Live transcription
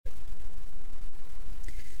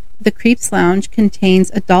The Creeps Lounge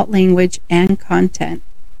contains adult language and content.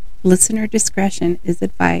 Listener discretion is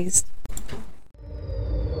advised.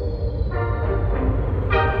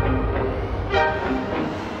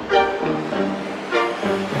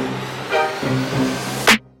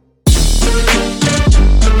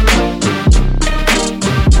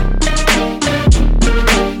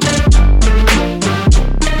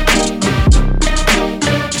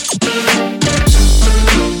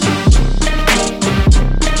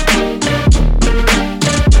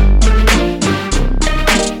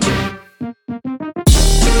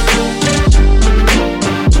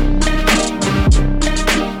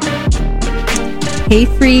 Hey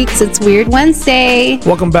freaks, it's Weird Wednesday.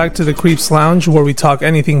 Welcome back to the Creeps Lounge, where we talk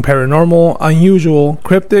anything paranormal, unusual,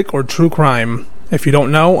 cryptic, or true crime. If you don't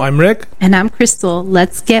know, I'm Rick. And I'm Crystal.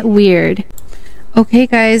 Let's get weird. Okay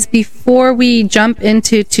guys, before we jump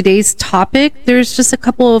into today's topic, there's just a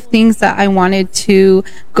couple of things that I wanted to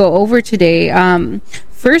go over today.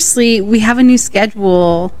 Firstly, we have a new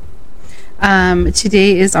schedule.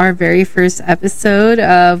 Today is our very first episode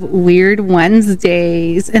of Weird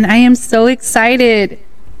Wednesdays, and I am so excited.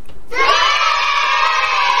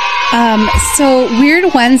 So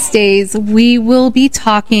Weird Wednesdays, we will be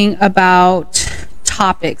talking about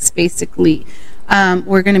topics, basically.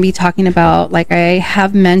 We're going to be talking about, like I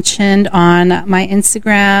have mentioned on my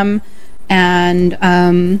Instagram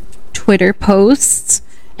and Twitter posts,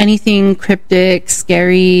 anything cryptic,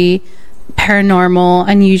 scary, paranormal,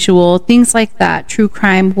 unusual, things like that, true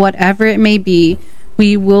crime, whatever it may be.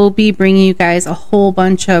 We will be bringing you guys a whole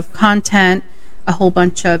bunch of content, a whole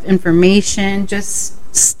bunch of information, just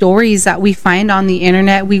stories that we find on the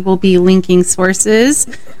internet. We will be linking sources.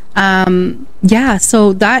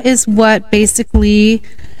 So that is what basically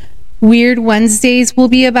Weird Wednesdays will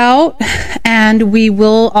be about. And we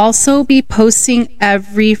will also be posting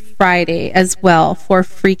every Friday as well for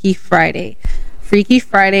Freaky Friday. Freaky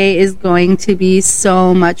Friday is going to be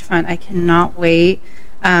so much fun. I cannot wait.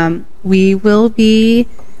 We will be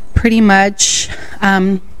pretty much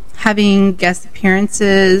having guest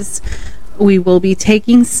appearances. We will be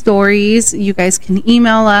taking stories. You guys can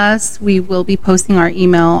email us. We will be posting our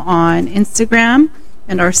email on Instagram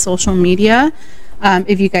and our social media.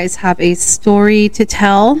 If you guys have a story to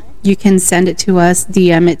tell, you can send it to us,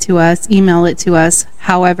 DM it to us, email it to us,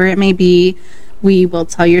 however it may be. We will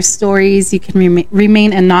tell your stories. You can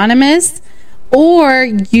remain anonymous, or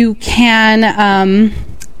you can,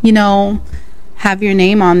 have your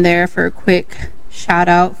name on there for a quick shout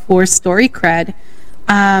out for story cred.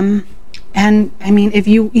 And I mean, if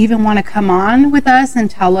you even want to come on with us and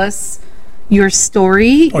tell us your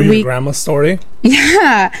story, or your grandma's story,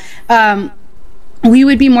 we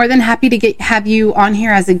would be more than happy to have you on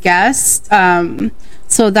here as a guest.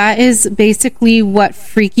 So that is basically what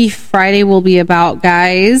Freaky Friday will be about,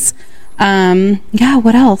 guys.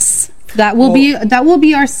 What else? That will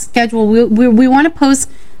be our schedule. We want to post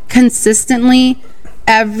consistently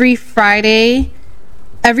every Friday,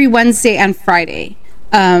 every Wednesday and Friday.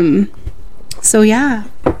 Do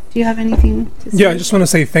you have anything to say? Yeah, I just want to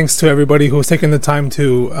say thanks to everybody who has taken the time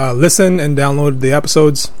to listen and download the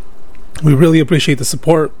episodes. We really appreciate the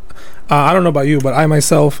support. I don't know about you, but I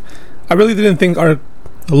myself, I really didn't think our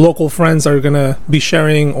local friends are gonna be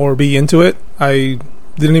sharing or be into it. I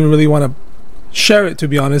didn't even really want to share it, to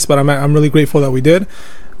be honest, but I'm really grateful that we did.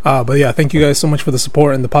 But yeah, thank you guys so much for the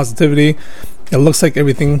support and the positivity. It looks like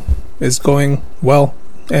everything is going well,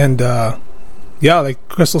 and like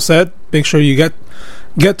Crystal said, make sure you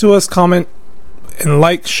get to us, comment and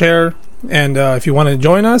like, share, and if you want to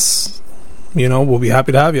join us, we'll be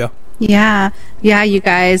happy to have you. Yeah, you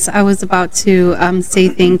guys, I was about to say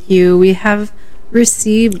thank you. We have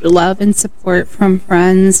received love and support from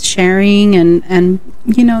friends, sharing and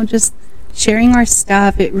just sharing our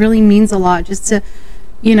stuff. It really means a lot just to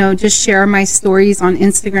just share my stories on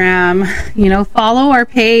Instagram, follow our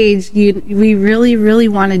page. We really, really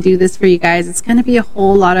want to do this for you guys. It's going to be a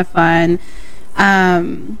whole lot of fun.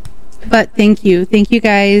 But thank you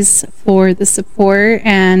guys for the support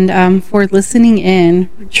and for listening in.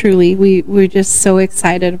 Truly, we're just so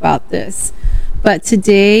excited about this. But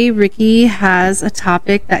today, Ricky has a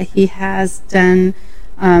topic that he has done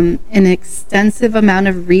an extensive amount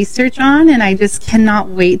of research on, and I just cannot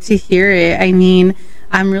wait to hear it. I mean,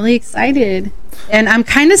 I'm really excited, and I'm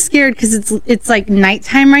kind of scared because it's like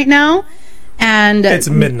nighttime right now, and it's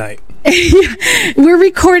midnight. We're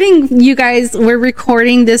recording, you guys. We're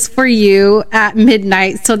recording this for you at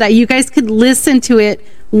midnight so that you guys could listen to it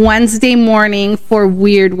Wednesday morning for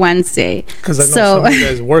Weird Wednesday. Because I know some of you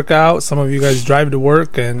guys work out, some of you guys drive to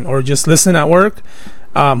work or just listen at work.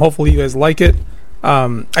 Hopefully you guys like it.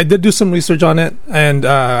 I did do some research on it, and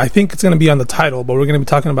I think it's going to be on the title, but we're going to be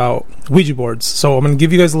talking about Ouija boards. So I'm going to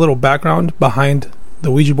give you guys a little background behind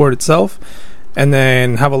the Ouija board itself, and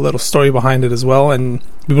then have a little story behind it as well. And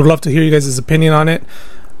we would love to hear you guys' opinion on it.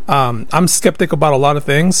 I'm skeptic about a lot of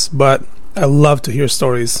things, but I love to hear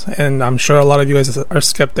stories, and I'm sure a lot of you guys are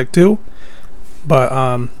skeptic too.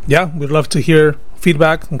 But yeah, we'd love to hear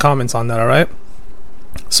feedback and comments on that. All right.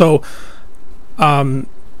 So,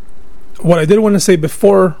 what I did want to say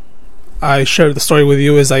before I shared the story with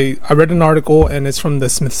you is I read an article, and it's from the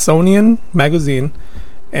Smithsonian magazine,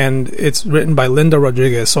 and it's written by Linda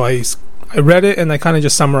Rodriguez. So I read it, and I kind of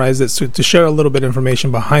just summarized it to share a little bit of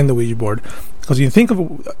information behind the Ouija board, because you think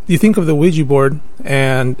of the Ouija board,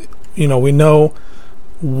 and we know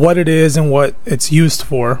what it is and what it's used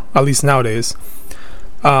for, at least nowadays.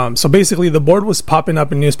 So basically, the board was popping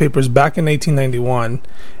up in newspapers back in 1891,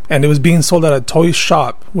 and it was being sold at a toy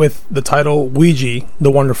shop with the title Ouija,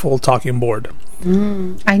 the Wonderful Talking Board.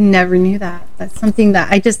 I never knew that. That's something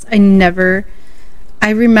that I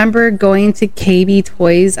remember going to KB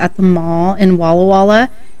Toys at the mall in Walla Walla,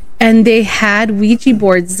 and they had Ouija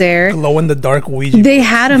boards there. Glow-in-the-dark Ouija They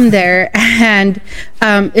had them there. And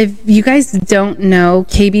if you guys don't know,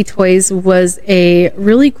 KB Toys was a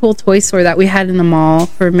really cool toy store that we had in the mall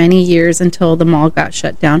for many years until the mall got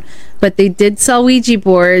shut down. But they did sell Ouija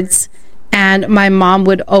boards, and my mom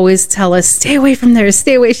would always tell us, stay away from there,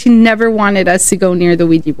 stay away. She never wanted us to go near the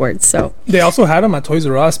Ouija boards. So they also had them at Toys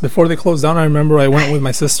R Us before they closed down. I remember I went with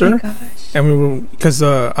my sister. Oh my gosh. And we were, because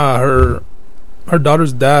her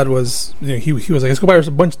daughter's dad was, he was like, let's go buy us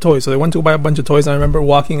a bunch of toys. So they went to buy a bunch of toys, and I remember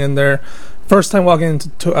walking in there, first time walking into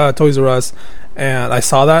Toys R Us, and I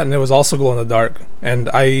saw that, and it was also glow in the dark, and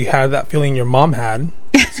I had that feeling your mom had,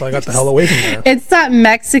 so I got the hell away from there. It's that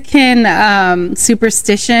Mexican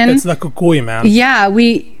superstition. It's the cucuy, man. Yeah,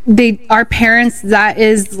 our parents, that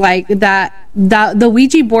is like that the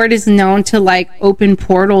Ouija board is known to like open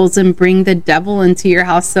portals and bring the devil into your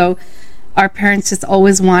house. So our parents just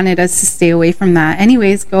always wanted us to stay away from that.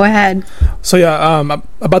 Anyways, go ahead. So yeah,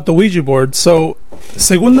 about the Ouija board. So,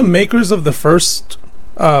 según the makers of the first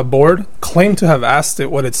board claimed to have asked it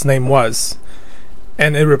what its name was,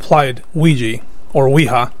 and it replied Ouija or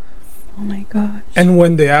Ouija. Oh my gosh. And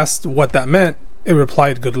when they asked what that meant, it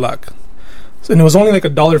replied good luck. So, and it was only like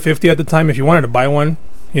 $1.50 at the time if you wanted to buy one.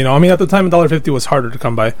 At the time $1.50 was harder to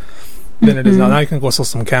come by than it is now. Now you can go sell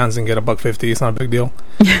some cans and get $1.50. It's not a big deal.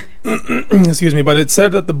 Excuse me. But it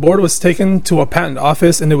said that the board was taken to a patent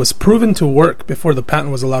office, and it was proven to work before the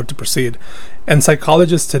patent was allowed to proceed. And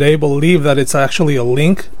psychologists today believe that it's actually a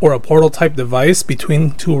link or a portal type device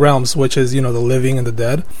between two realms, which is, the living and the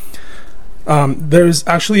dead. There's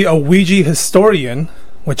actually a Ouija historian,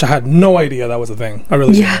 which I had no idea that was a thing. I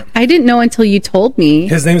really didn't. I didn't know until you told me.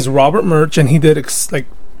 His name is Robert Murch, and he did a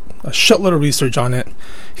shitload of research on it.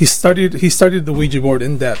 He studied the Ouija board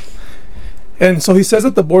in depth. And so he says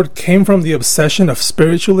that the board came from the obsession of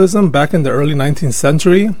spiritualism back in the early 19th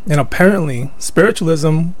century. And apparently,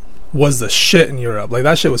 spiritualism was the shit in Europe. Like,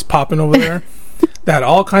 that shit was popping over there. They had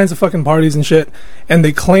all kinds of fucking parties and shit. And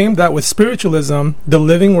they claimed that with spiritualism, the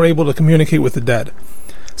living were able to communicate with the dead.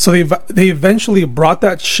 So they eventually brought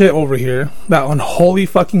that shit over here, that unholy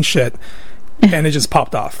fucking shit, and it just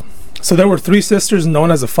popped off. So there were 3 sisters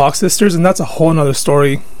known as the Fox sisters, and that's a whole nother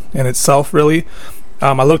story in itself, really.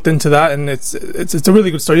 I looked into that, and it's a really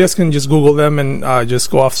good story. You guys can just Google them and just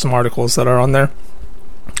go off some articles that are on there.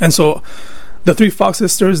 And so the 3 Fox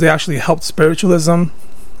sisters, they actually helped spiritualism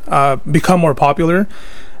become more popular.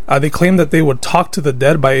 They claimed that they would talk to the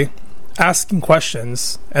dead by asking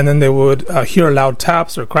questions, and then they would hear loud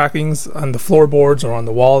taps or crackings on the floorboards or on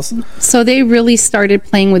the walls. So they really started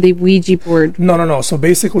playing with a Ouija board. No. So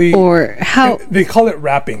basically, or how they call it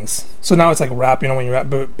rappings. So now it's like rap, when you rap.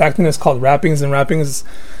 But back then it's called rappings, and rappings,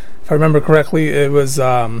 if I remember correctly, it was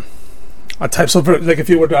a type. So for, like, if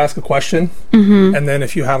you were to ask a question, and then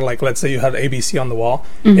if you had, like, let's say you had ABC on the wall,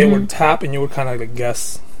 it would tap, and you would kind of like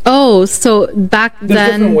guess. Oh, so back There's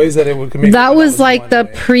then, different ways that it would communicate. that was like the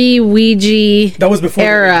pre-Ouija that was before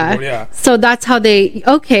era. Board, yeah. So that's how they.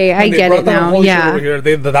 Okay, I get it now. Yeah. Over here,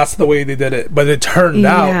 that's the way they did it. But it turned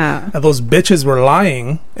out that those bitches were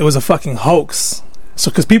lying. It was a fucking hoax. So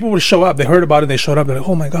because people would show up, they heard about it, they showed up, they're like,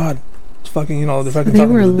 oh my god. Fucking, they're fucking. They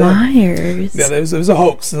were liars. Yeah, it was a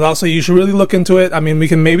hoax. And also, you should really look into it. I mean, we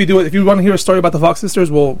can maybe do it if you want to hear a story about the Fox sisters.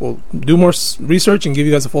 We'll do more research and give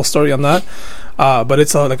you guys a full story on that. But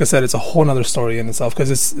it's like I said, it's a whole other story in itself,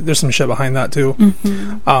 because there's some shit behind that too.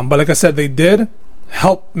 But like I said, they did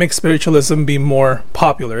help make spiritualism be more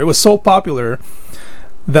popular. It was so popular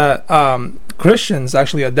that Christians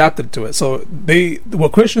actually adapted to it. So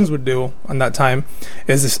what Christians would do on that time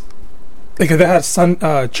is this, like if they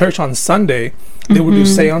had church on Sunday, they would do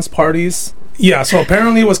seance parties. Yeah, so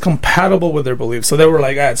apparently it was compatible with their beliefs. So they were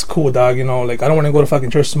like, it's cool, dog, like I don't want to go to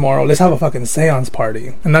fucking church tomorrow. Let's have a fucking seance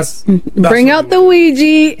party. And that's bring out the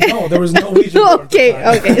Ouija. No, there was no Ouija.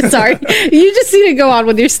 Okay, sorry. You just need to go on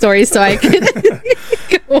with your story so I can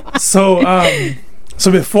go on.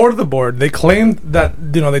 So before the board, they claimed that,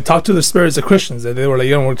 they talked to the spirits of Christians. They were like,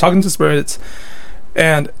 we're talking to spirits.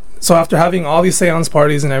 And so after having all these seance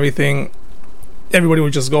parties and everything, everybody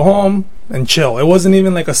would just go home and chill. It wasn't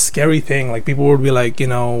even like a scary thing. Like people would be like,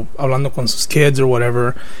 hablando con sus kids or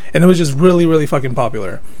whatever. And it was just really, really fucking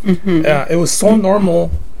popular. It was so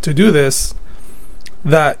normal to do this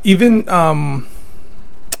that even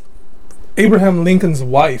Abraham Lincoln's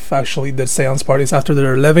wife actually did seance parties after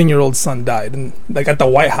their 11-year-old son died, and like at the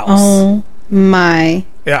White House. Oh my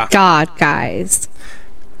God, guys.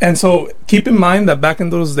 And so keep in mind that back in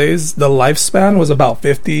those days, the lifespan was about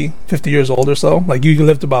 50 years old or so. Like you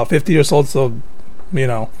lived about 50 years old. So,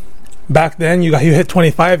 back then you hit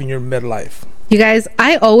 25 in your midlife. You guys,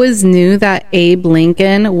 I always knew that Abe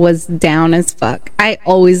Lincoln was down as fuck. I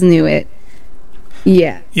always knew it.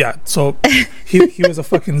 Yeah. Yeah. So he was a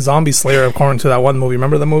fucking zombie slayer according to that one movie.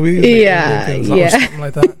 Remember the movie? Yeah. Or something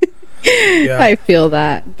like that. Yeah. I feel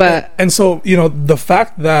that. But and so, the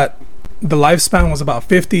fact that the lifespan was about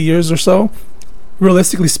 50 years or so,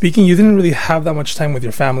 realistically speaking, you didn't really have that much time with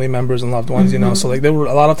your family members and loved ones, so like a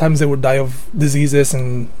lot of times they would die of diseases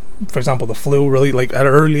and, for example, the flu, really, like at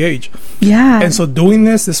an early age. Yeah. And so doing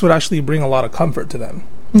this would actually bring a lot of comfort to them.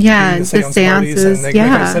 Yeah, the seances. And like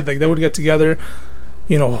I said, like they would get together,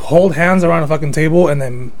 hold hands around a fucking table, and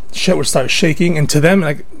then shit would start shaking, and to them,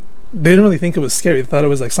 like, they didn't really think it was scary. They thought it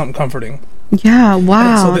was like something comforting. Yeah, wow.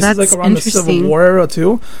 And so this is like around the Civil War era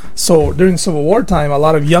too. So during Civil War time, a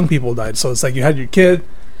lot of young people died. So it's like you had your kid,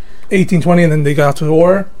 18, 20, and then they got to the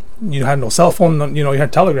war. You had no cell phone, you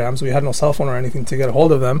had telegrams, so you had no cell phone or anything to get a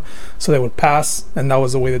hold of them. So they would pass, and that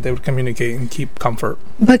was the way that they would communicate and keep comfort.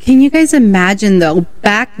 But can you guys imagine, though,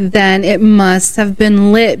 back then it must have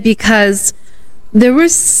been lit because there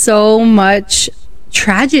was so much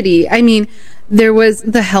tragedy. I mean, there was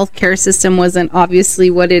the healthcare system wasn't obviously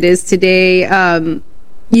what it is today.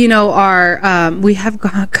 We have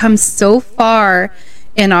come so far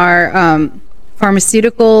in our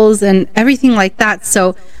pharmaceuticals and everything like that.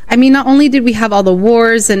 So, I mean, not only did we have all the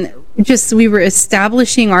wars and just we were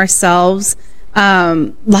establishing ourselves,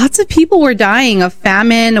 lots of people were dying of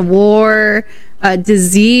famine, war,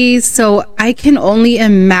 disease. So I can only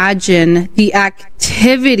imagine the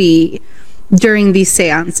activity during these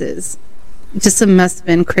seances. Just must have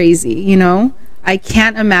been crazy, I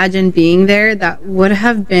can't imagine being there. That would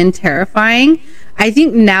have been terrifying. I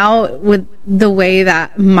think now with the way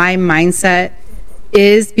that my mindset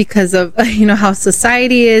is because of how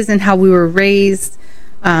society is and how we were raised,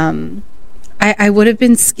 I would have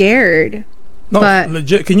been scared. No, but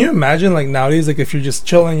legit. Can you imagine, like, nowadays, like, if you're just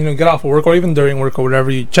chilling, get off of work, or even during work or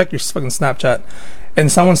whatever, you check your fucking Snapchat, and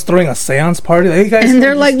someone's throwing a seance party, like, hey guys, and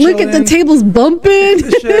they're like, look at the tables bumping.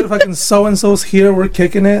 Shit, fucking so and so's here, we're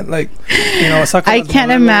kicking it, like, I can't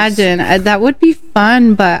imagine. That would be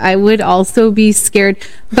fun, but I would also be scared.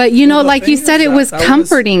 But like you said, it was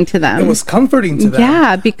comforting to them. It was comforting to them.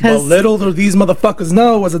 Yeah, because but little do these motherfuckers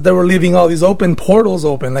know was that they were leaving all these portals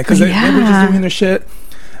open, like, because they were just doing their shit.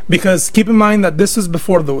 Because keep in mind that this is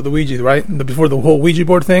before the Ouija, right? Before the whole Ouija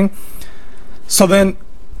board thing. So then,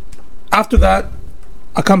 after that,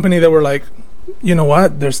 a company that were like, you know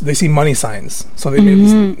what? They see money signs, so they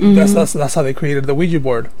made this, that's how they created the Ouija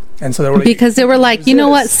board. And so they were like, because they were like, you know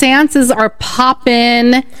what? Seances are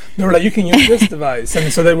popping. They were like, you can use this device,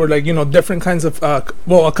 and so they were like, different kinds of. A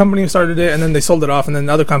company started it, and then they sold it off, and then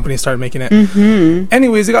other companies started making it.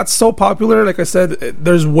 Anyways, it got so popular. Like I said,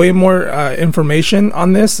 there's way more information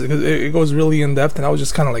on this because it goes really in depth, and I was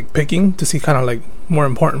just kind of like picking to see kind of like more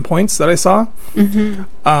important points that I saw.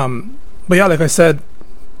 But yeah, like I said,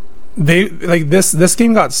 they like this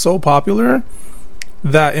game got so popular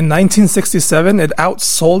that in 1967 it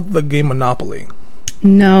outsold the game Monopoly.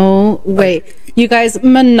 No, wait. You guys,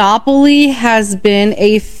 Monopoly has been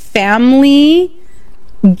a family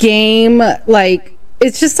game, like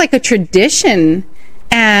it's just like a tradition.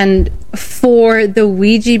 And for the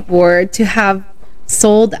Ouija board to have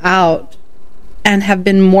sold out and have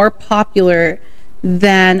been more popular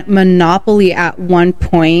than Monopoly at one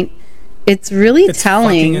point, it's really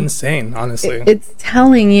telling. It's fucking insane, honestly. It's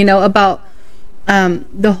telling, about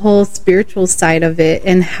the whole spiritual side of it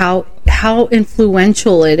and how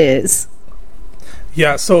influential it is.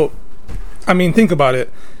 Yeah, so I mean, think about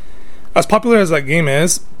it. As popular as that game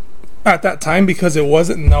is at that time, because it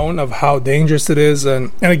wasn't known of how dangerous it is,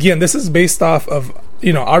 and again, this is based off of,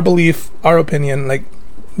 you know, our belief, our opinion. Like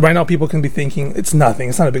right now, people can be thinking it's nothing,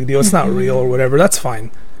 it's not a big deal, it's not real or whatever. That's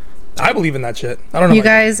fine. I believe in that shit. I don't know. You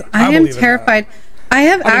guys, I am terrified.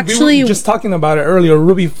 We were just talking about it earlier.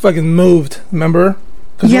 Ruby fucking moved. Remember?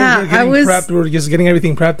 Yeah, we were just getting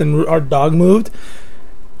everything prepped, and our dog moved,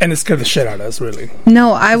 and it scared the shit out of us. Really.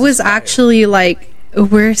 No, I was actually like,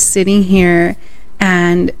 we're sitting here,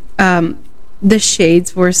 and the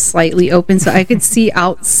shades were slightly open, so I could see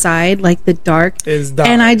outside, like the dark.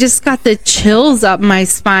 And I just got the chills up my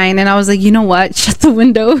spine, and I was like, you know what? Shut the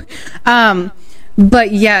window.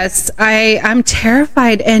 But yes, I'm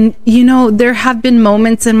terrified. And, you know, there have been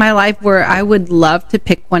moments in my life where I would love to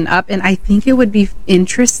pick one up, and I think it would be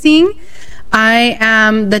interesting. I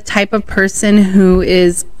am the type of person who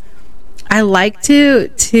I like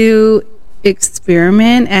to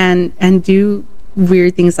experiment and do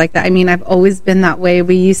weird things like that. I mean, I've always been that way.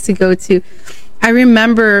 We used to I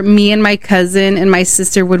remember me and my cousin and my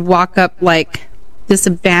sister would walk up like this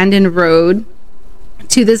abandoned road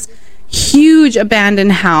to this huge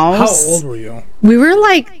abandoned house. How old were you? We were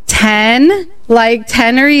like 10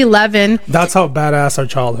 or 11. That's how badass our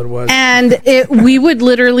childhood was. And we would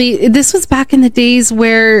literally, this was back in the days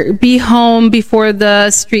where be home before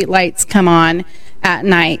the street lights come on at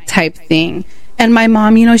night type thing. And my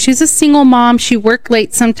mom, you know, she was a single mom. She worked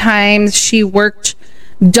late sometimes. She worked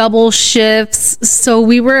double shifts. So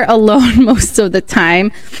we were alone most of the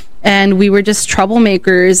time. And we were just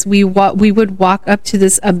troublemakers. We would walk up to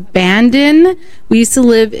this abandoned. We used to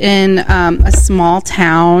live in a small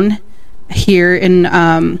town here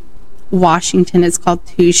in Washington. It's called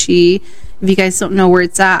Touchy. If you guys don't know where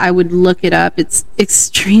it's at, I would look it up. It's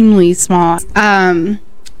extremely small.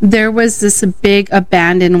 There was this big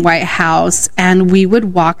abandoned white house, and we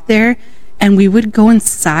would walk there, and we would go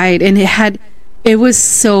inside, and it was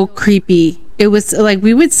so creepy. It was like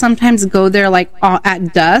we would sometimes go there like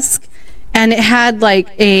at dusk, and it had like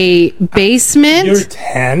a basement. You're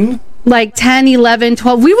 10? Like 10, 11,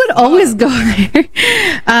 12. We would always go there.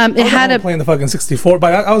 It had playing the fucking 64,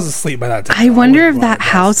 but I was asleep by that time. I wonder if that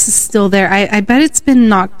house is still there. I bet it's been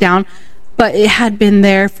knocked down, but it had been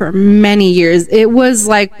there for many years. It was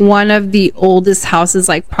like one of the oldest houses,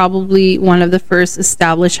 like probably one of the first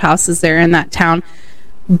established houses there in that town.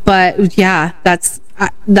 But yeah, that's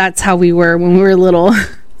how we were when we were little.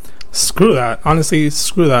 Screw that. Honestly,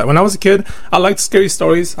 screw that. When I was a kid, I liked scary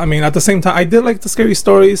stories. I mean, at the same time, I did like the scary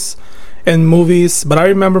stories in movies, but I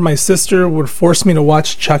remember my sister would force me to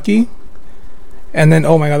watch Chucky. And then,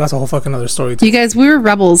 oh my god, that's a whole fucking other story too. You guys, we were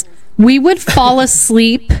rebels. We would fall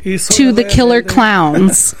asleep to the Killer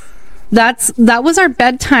Clowns. That was our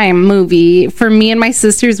bedtime movie. For me and my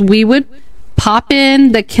sisters, we would pop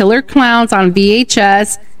in the Killer Clowns on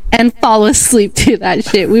VHS and fall asleep to that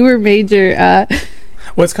shit. We were major.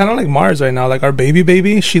 Well, it's kind of like Mars right now. Like our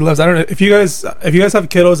baby, she loves. I don't know if you guys have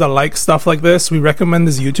kiddos that like stuff like this. We recommend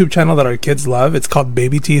this YouTube channel that our kids love. It's called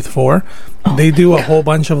Baby Teeth 4. They do a whole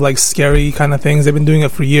bunch of like scary kind of things. They've been doing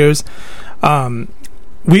it for years.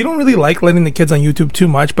 We don't really like letting the kids on YouTube too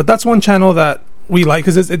much, but that's one channel that we like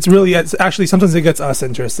because it's actually sometimes it gets us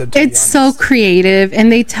interested. It's so creative,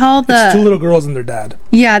 and they tell it's two little girls and their dad.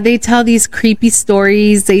 Yeah, they tell these creepy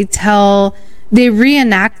stories. They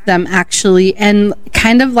reenact them actually, and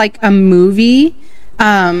kind of like a movie.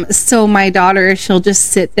 So my daughter, she'll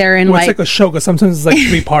just sit there and it's like a show because sometimes it's like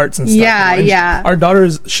 3 parts and stuff. Yeah. Our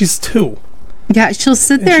she's 2. Yeah, she'll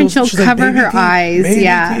sit there and she'll cover like, her eyes.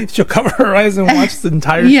 Teeth. She'll cover her eyes and watch the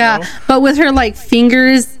entire show. But with her like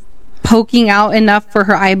fingers poking out enough for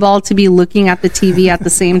her eyeball to be looking at the TV at the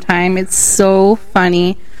same time. It's so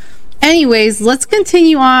funny. Anyways, let's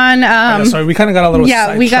continue on. Sorry, we kind of got a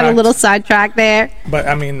little we got a little sidetracked there. But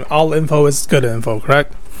I mean, all info is good info,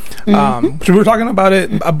 correct? So we were talking about it.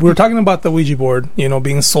 We were talking about the Ouija board,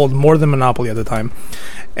 being sold more than Monopoly at the time,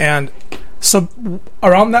 and so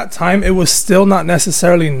around that time, it was still not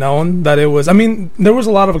necessarily known that it was. I mean, there was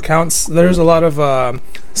a lot of accounts. There's a lot of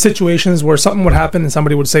situations where something would happen and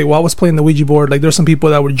somebody would say, "Well, I was playing the Ouija board." Like there's some people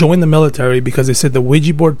that would join the military because they said the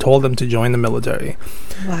Ouija board told them to join the military.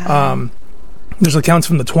 Wow. There's accounts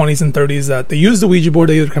from the 20s and 30s that they used the Ouija board.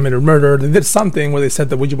 They either committed murder, they did something where they said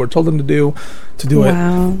the Ouija board told them to do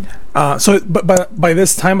it. So, but by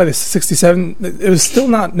this time, by the 67, it was still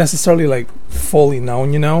not necessarily like fully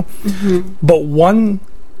known, But one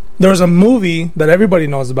There's a movie that everybody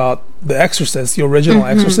knows about, The Exorcist, the original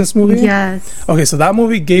Exorcist movie. Yes. Okay, so that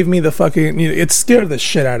movie gave me the fucking... it scared the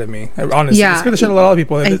shit out of me, honestly. It scared the shit out of a lot of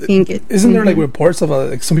people. I think it... Isn't there, like, reports of,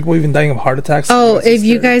 like, some people even dying of heart attacks? Oh, if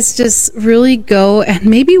you guys just really go... And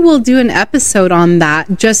maybe we'll do an episode on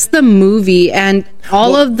that. Just the movie and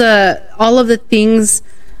all of the things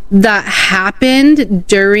that happened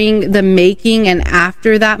during the making and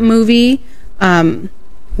after that movie.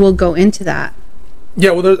 We'll go into that.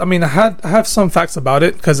 Yeah, well, I have some facts about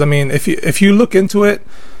it, because if you look into it,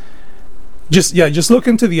 just look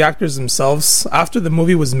into the actors themselves. After the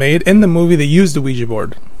movie was made, in the movie they used the Ouija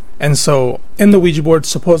board, and so in the Ouija board,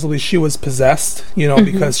 supposedly she was possessed,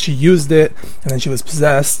 because she used it, and then she was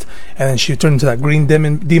possessed, and then she turned into that green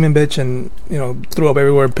demon bitch, and threw up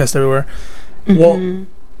everywhere, pissed everywhere. Well,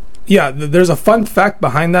 yeah, there's a fun fact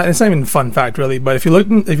behind that. It's not even a fun fact really, but if you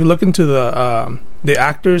look into the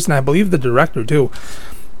actors, and I believe the director too,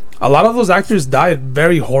 a lot of those actors died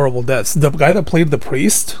very horrible deaths. The guy that played the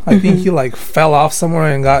priest, I think he like fell off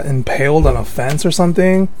somewhere and got impaled on a fence or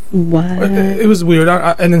something. What? It was weird.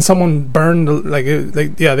 And then someone burned, they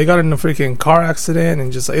got in a freaking car accident,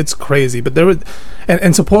 and just it's crazy. But there was,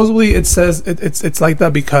 and supposedly it says it's like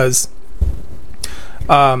that because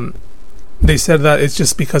they said that it's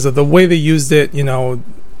just because of the way they used it,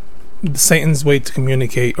 Satan's way to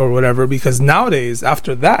communicate or whatever. Because nowadays,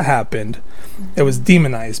 after that happened, it was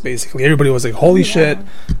demonized. Basically, everybody was like, "Holy shit,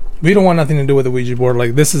 we don't want nothing to do with the Ouija board.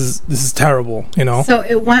 Like this is terrible." So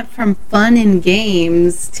it went from fun and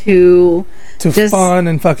games to just fun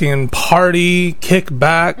and fucking party, kick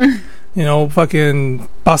back. Fucking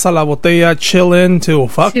pasa la botella, chillin', to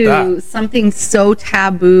that. Something so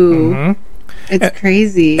taboo. It's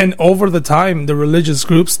crazy. And over the time, the religious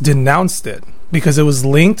groups denounced it because it was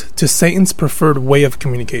linked to Satan's preferred way of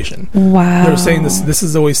communication. Wow. They were saying this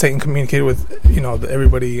is the way Satan communicated with,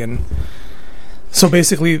 everybody. And so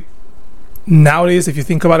basically, nowadays, if you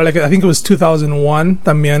think about it, like I think it was 2001,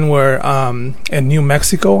 también, where in New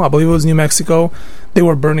Mexico, I believe it was New Mexico, they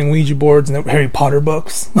were burning Ouija boards and Harry Potter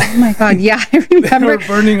books. Oh my God, yeah, I remember. They were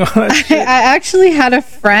burning all that shit. I actually had a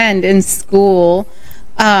friend in school.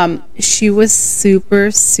 She was super,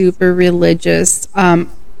 super religious.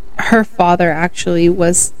 Her father actually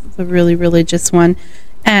was the really religious one,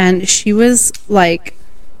 and she was like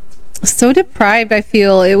so deprived. I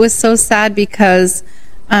feel it was so sad because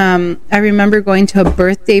I remember going to a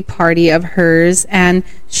birthday party of hers, and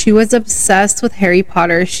she was obsessed with Harry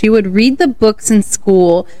Potter. She would read the books in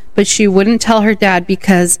school, but she wouldn't tell her dad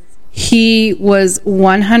because he was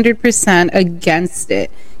 100% against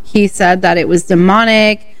it. He said that it was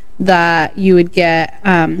demonic, that you would get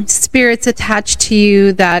spirits attached to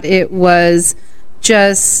you, that it was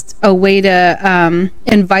just a way to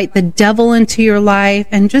invite the devil into your life,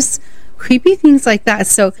 and just creepy things like that.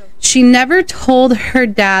 So she never told her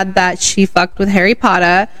dad that she fucked with Harry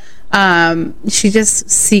Potter. She just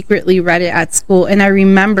secretly read it at school. And I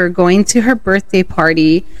remember going to her birthday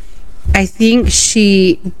party. I think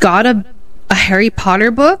she got a Harry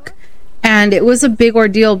Potter book, and it was a big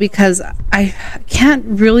ordeal because I can't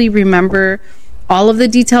really remember all of the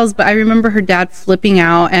details, but I remember her dad flipping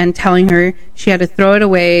out and telling her she had to throw it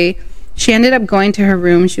away. She ended up going to her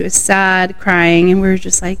room. She was sad, crying, and we were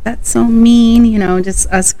just like, that's so mean, just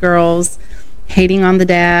us girls hating on the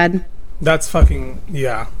dad. That's fucking,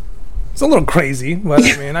 yeah. It's a little crazy, but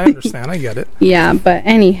I understand. I get it. Yeah, but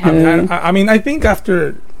anyhow. I think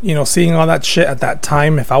after... seeing all that shit at that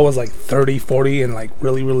time, if I was like 30, 40 and like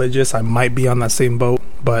really religious, I might be on that same boat,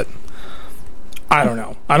 but I don't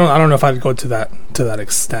know. I don't know if I'd go to that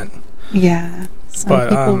extent. Yeah. Some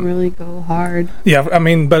people really go hard. Yeah,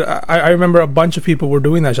 but I remember a bunch of people were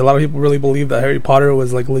doing that. A lot of people really believed that Harry Potter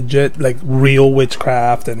was like legit, like real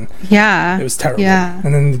witchcraft, and it was terrible. Yeah.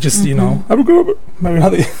 And then just, maybe how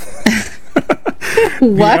they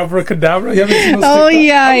what? Abracadabra? You haven't seen those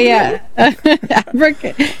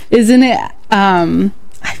Isn't it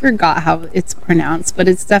I forgot how it's pronounced, but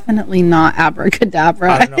it's definitely not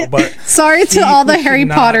abracadabra. I don't know, but sorry to all the Harry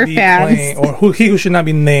Potter fans. He who should not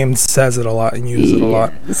be named says it a lot and uses it a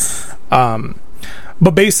lot.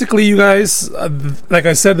 But basically, you guys, like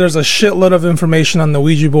I said, there's a shitload of information on the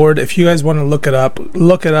Ouija board. If you guys want to look it up,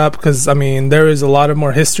 because there is a lot of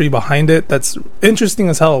more history behind it that's interesting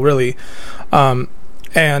as hell, really.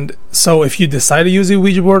 And so if you decide to use a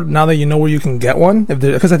Ouija board, now that you know where you can get one,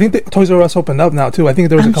 because I think Toys R Us opened up now too. I think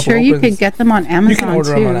there was a couple. I'm sure you could get them on Amazon. You can order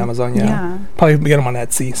them on Amazon. Yeah. Probably get them on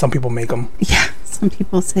Etsy. Some people make them. Yeah, Some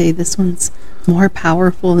people say this one's more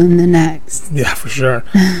powerful than the next. Yeah, for sure.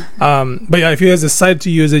 But yeah, if you guys decide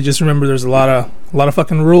to use it, just remember there's a lot of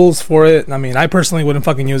fucking rules for it. I mean, I personally wouldn't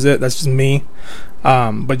fucking use it. That's just me.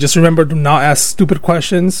 But just remember, do not ask stupid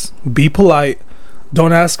questions. Be polite.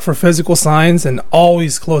 Don't ask for physical signs, and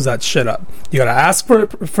always close that shit up. You gotta ask for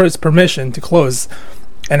its permission to close,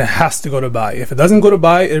 and it has to go to buy. If it doesn't go to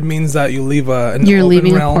buy, it means that you leave you're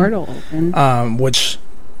leaving realm, a portal open. Which,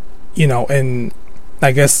 and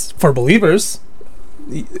I guess for believers,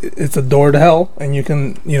 it's a door to hell, and you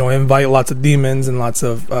can invite lots of demons and lots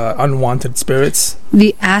of unwanted spirits.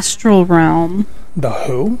 The astral realm. The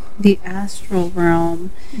who? The astral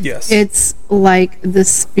realm. Yes. It's like the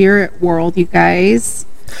spirit world, you guys.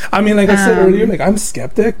 I mean, like I said earlier, like I'm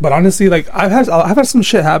skeptic, but honestly, like I've had some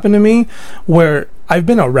shit happen to me where I've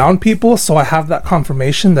been around people, so I have that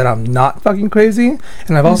confirmation that I'm not fucking crazy.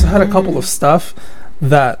 And I've also had a couple of stuff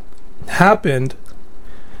that happened.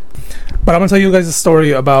 But I'm gonna tell you guys a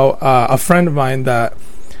story about a friend of mine that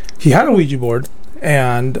he had a Ouija board.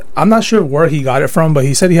 And I'm not sure where he got it from, but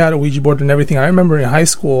he said he had a Ouija board and everything. I remember in high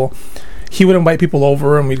school, he would invite people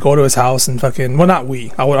over and we'd go to his house and fucking... Well, not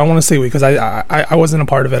we. I want to say we, because I wasn't a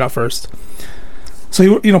part of it at first.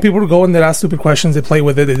 So, people would go and they'd ask stupid questions. They'd play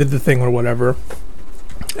with it. They did the thing or whatever.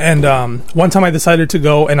 And one time I decided to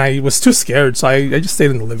go and I was too scared. So I just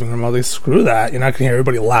stayed in the living room. I was like, screw that. I can hear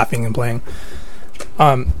everybody laughing and playing.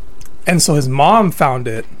 And so his mom found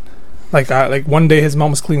it. Like one day his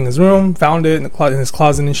mom was cleaning his room, found it in his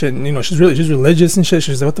closet and shit, and she's religious and shit.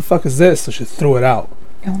 She's like, what the fuck is this? So she threw it out.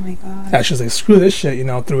 Oh my god. Yeah, she's like, screw this shit,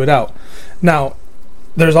 threw it out. Now,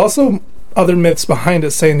 there's also other myths behind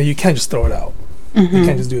it saying that you can't just throw it out. Mm-hmm. You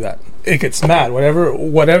can't just do that. It gets mad.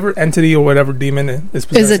 Whatever entity or whatever demon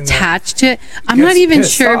is attached to it. I'm not even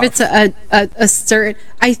sure if it's a certain...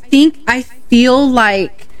 I feel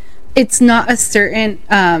like it's not a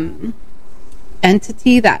certain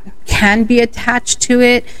entity that can be attached to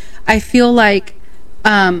it. I feel like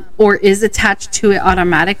or is attached to it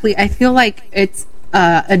automatically. I feel like it's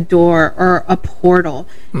a door or a portal,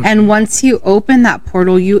 and once you open that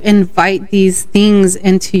portal, you invite these things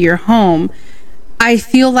into your home. I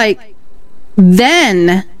feel like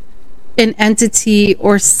then an entity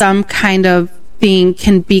or some kind of thing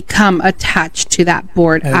can become attached to that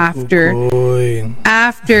board after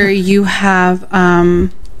you have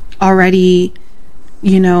already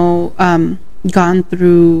gone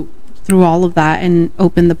through all of that and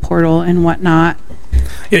opened the portal and whatnot.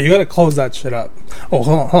 Yeah, you gotta close that shit up. Oh,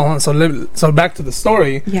 hold on. So back to the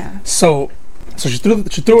story. Yeah. So she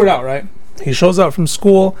threw it out, right? He shows up from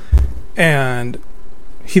school, and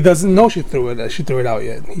he doesn't know she threw it out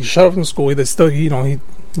yet. He showed up from school. He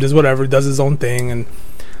does whatever. He does his own thing, and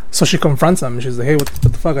so she confronts him. She's like, "Hey, what the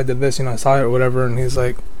fuck? I did this. I saw it or whatever." And he's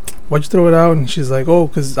like, "Why'd you throw it out?" And she's like, "Oh,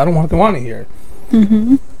 because I don't want it here."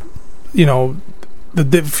 Mm-hmm.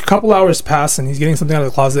 The couple hours pass, and he's getting something out of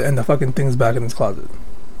the closet, and the fucking thing's back in his closet.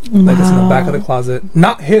 Wow. Like, it's in the back of the closet,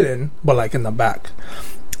 not hidden, but like in the back.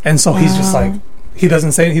 And so he's just like, he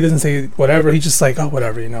doesn't say whatever. He's just like, oh,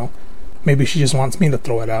 whatever, maybe she just wants me to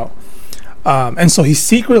throw it out. And so he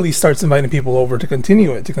secretly starts inviting people over to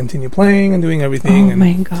continue playing and doing everything. Oh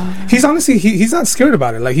my god! He's honestly he's not scared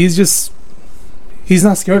about it. Like, he's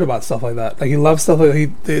not scared about stuff like that. Like, he loves stuff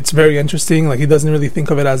like it's very interesting. Like, he doesn't really think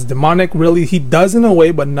of it as demonic. Really, he does in a way,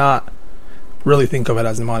 but not really think of it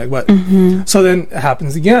as demonic. But so then it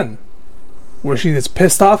happens again, where she gets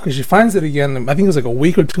pissed off because she finds it again. I think it was like a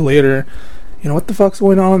week or two later. What the fuck's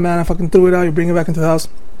going on, man? I fucking threw it out. You bring it back into the house.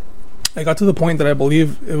 I got to the point that I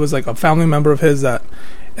believe it was like a family member of his that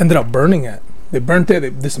ended up burning it. They burnt it.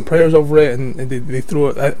 They did some prayers over it, and they threw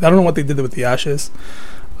it. I don't know what they did with the ashes.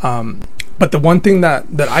 But the one thing that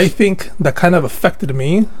I think that kind of affected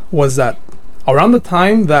me was that around the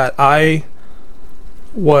time that I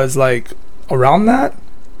was like around that,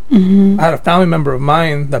 I had a family member of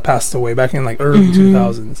mine that passed away back in like early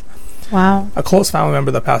 2000s. Wow. A close family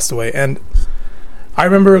member that passed away. And I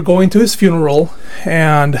remember going to his funeral,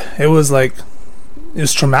 and it was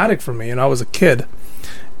traumatic for me. I was a kid.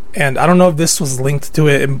 And I don't know if this was linked to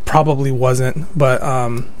it. It probably wasn't, but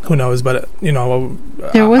who knows? But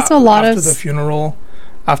there was a lot after the funeral.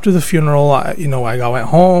 After the funeral, I went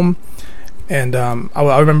home, and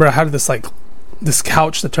I remember I had this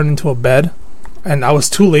couch that turned into a bed, and I was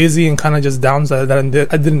too lazy and kind of just down that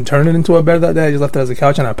I didn't turn it into a bed that day. I just left it as a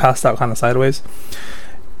couch, and I passed out kind of sideways.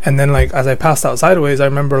 And then as I passed out sideways, I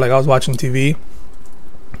remember I was watching TV.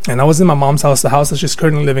 And I was in my mom's house, the house that she's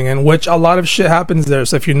currently living in, which a lot of shit happens there.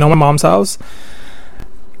 So if you know my mom's house,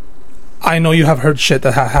 I know you have heard shit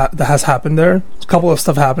that has happened there. A couple of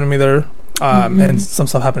stuff happened to me there. And some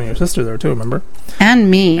stuff happened to your sister there too, remember? And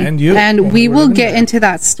me. And you. And we will get into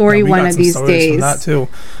that story one of these days. From that too.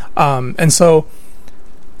 And so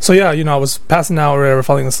yeah, you know, I was passing out or whatever,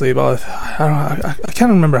 falling asleep. I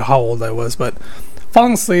can't remember how old I was, but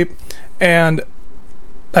falling asleep. And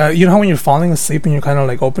you know how when you're falling asleep and you're kind of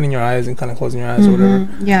like opening your eyes and kind of closing your eyes or whatever?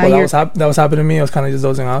 Yeah. Well, that was happening to me. I was kind of just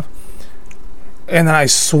dozing off. And then I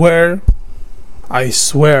swear I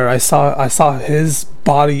saw his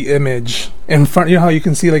body image in front. You know how you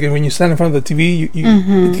can see, like, when you stand in front of the TV,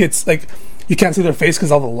 it gets like you can't see their face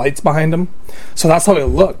because all the lights behind them. So that's how it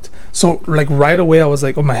looked. So like right away, I was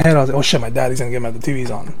like, my head, I was like, oh shit, my daddy's gonna get mad the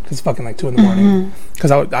TV's on. It's fucking like 2 a.m.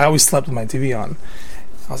 because I always slept with my TV on.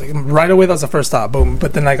 I was like, right away, that was the first thought, boom.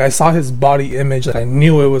 But then like I saw his body image, like I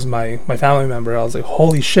knew it was my family member. I was like,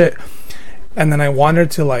 holy shit. And then I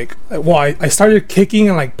wanted to I started kicking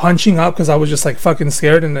and like punching up because I was just like fucking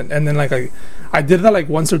scared. And then like I did that like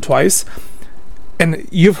once or twice. And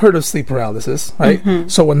you've heard of sleep paralysis, right?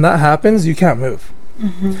 So when that happens, you can't move.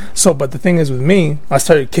 So, but the thing is with me, I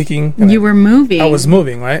started kicking. You were moving. I was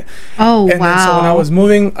moving, right? Oh, and wow. Then, so when I was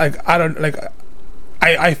moving, like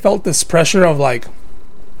I felt this pressure of like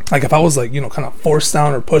if I was like, you know, kind of forced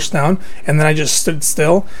down or pushed down, and then I just stood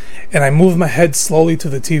still and I moved my head slowly to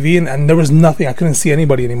the TV, and there was nothing. I couldn't see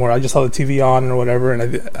anybody anymore. I just saw the TV on or whatever, and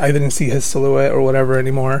I didn't see his silhouette or whatever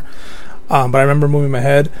anymore. But I remember moving my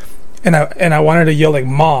head, and I wanted to yell like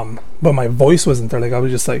mom, but my voice wasn't there. Like I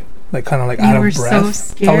was just like kind of like out of breath.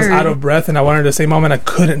 So scared. I was out of breath, and I wanted to say mom, and I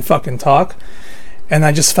couldn't fucking talk, and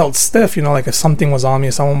I just felt stiff, you know, like if something was on me,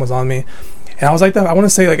 if someone was on me. And I was like that, I want to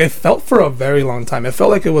say, like, it felt for a very long time. It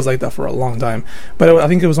felt like it was like that for a long time. But I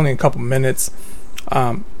think it was only a couple minutes.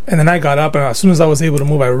 And then I got up, and as soon as I was able to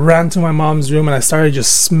move, I ran to my mom's room, and I started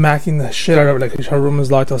just smacking the shit out of her. Like, her room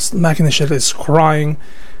was locked. I was smacking the shit, just crying.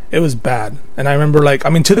 It was bad. And I remember, like,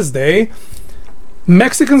 I mean, to this day,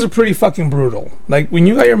 Mexicans are pretty fucking brutal. Like, when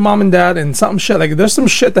you got your mom and dad and something shit, like, there's some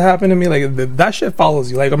shit that happened to me, like, that shit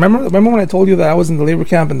follows you. Like, remember when I told you that I was in the labor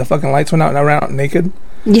camp and the fucking lights went out and I ran out naked?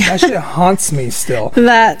 Yeah. That shit haunts me still.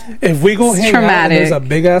 If we go hang out and there's a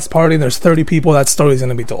big ass party and there's 30 people, that story's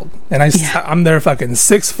gonna be told. And I'm there fucking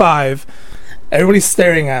 6'5", everybody's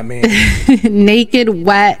staring at me. Naked,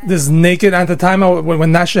 wet. This naked, at the time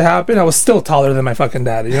when that shit happened, I was still taller than my fucking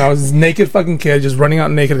dad. You know, I was this naked fucking kid just running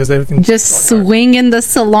out naked because everything just swinging the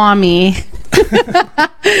salami.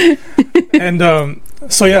 And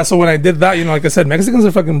so yeah, so when I did that, you know, like I said, Mexicans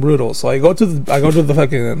are fucking brutal. So I go to the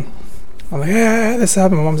fucking, I'm like, yeah, this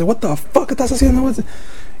happened. My mom's like, what the fuck? ¿Estás haciendo?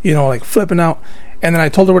 You know, like flipping out. And then I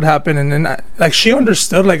told her what happened, and then she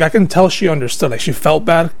understood. Like I can tell she understood. Like she felt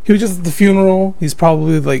bad. He was just at the funeral. He's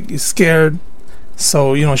probably like he's scared.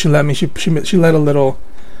 So you know, she let me. She let a little.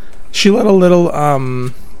 She let a little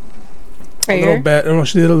prayer? A little bed.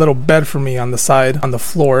 She did a little bed for me on the side on the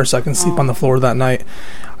floor, so I can sleep on the floor that night.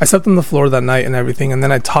 I slept on the floor that night and everything, and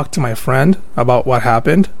then I talked to my friend about what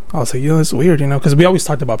happened. I was like, it's weird, you know, because we always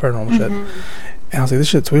talked about paranormal shit. And I was like, this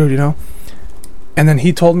shit's weird, you know. And then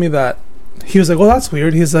he told me that. He was like, well, that's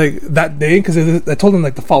weird. He's like, that day, because I told him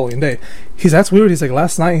like the following day. He's that's weird. He's like,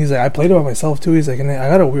 last night, he's like, I played it by myself too. He's like, and I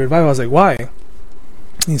got a weird vibe. I was like, why? And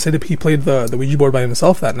he said that he played the Ouija board by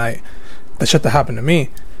himself that night. The shit that happened to me,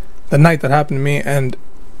 the night that happened to me, and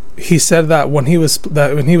he said that when he was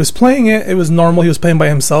playing it, it was normal. He was playing by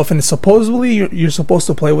himself, and supposedly you're supposed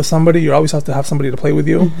to play with somebody. You always have to have somebody to play with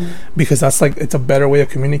you, because that's like it's a better way of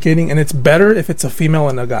communicating, and it's better if it's a female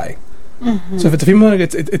and a guy. So if it's a female,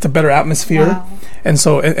 it's a better atmosphere, and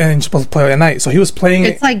so and you're supposed to play at night. So he was playing.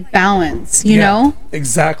 It's like balance, you know.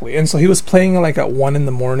 Exactly, and so he was playing it like at 1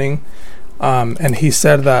 a.m. And he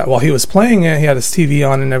said that while he was playing it, he had his TV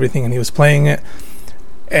on and everything, and he was playing it,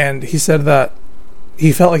 and he said that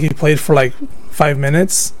he felt like he played for like 5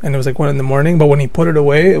 minutes, and it was like 1 a.m. But when he put it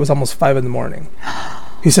away, it was almost 5 a.m.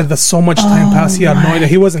 He said that so much time passed, he had no idea.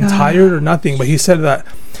 He wasn't tired or nothing, but he said that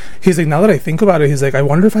he's like, now that I think about it, he's like, I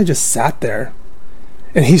wonder if I just sat there.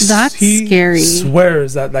 And he scary.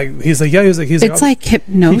 Swears that like he's like, yeah, he's it's like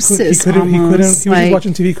hypnosis. He was just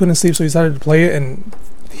watching TV, couldn't sleep, so he started to play it, and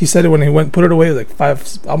he said it when he put it away, it was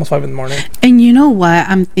like almost 5 a.m. And you know what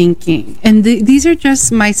I'm thinking, and these are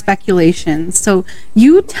just my speculations. So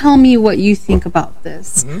you tell me what you think about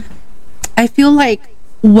this. I feel like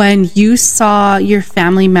when you saw your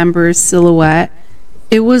family member's silhouette,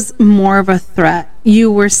 it was more of a threat.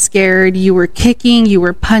 You were scared, you were kicking, you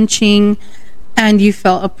were punching, and you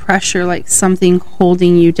felt a pressure, like something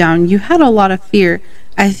holding you down. You had a lot of fear.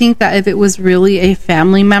 I think that if it was really a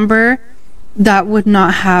family member, that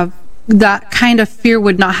kind of fear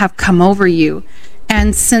would not have come over you.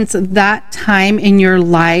 And since that time in your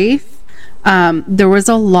life, there was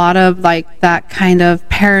a lot of like that kind of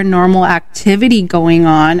paranormal activity going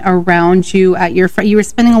on around you at you were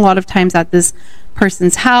spending a lot of times at this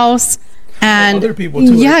person's house. And other people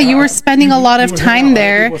too, yeah, you were spending a lot of time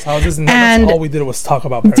there, and all we did was talk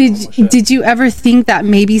about paranormal shit. Did you ever think that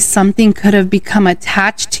maybe something could have become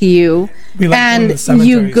attached to you? And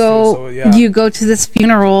you go to this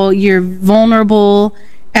funeral, you're vulnerable,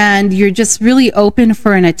 and you're just really open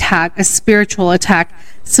for an attack, a spiritual attack.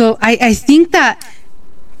 So I think that,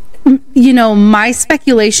 you know, my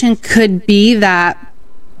speculation could be that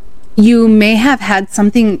you may have had some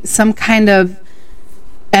kind of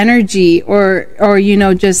energy or you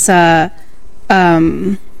know, just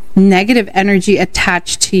negative energy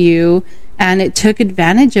attached to you, and it took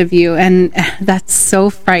advantage of you. And that's so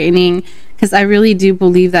frightening, because I really do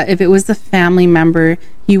believe that if it was a family member,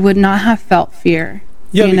 you would not have felt fear.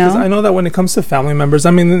 Yeah, because I know that when it comes to family members,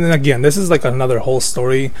 I mean, and again, this is like another whole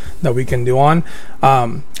story that we can do on,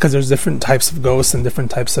 because there's different types of ghosts and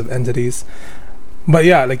different types of entities. But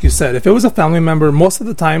yeah, like you said, if it was a family member, most of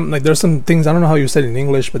the time, like there's some things, I don't know how you said it in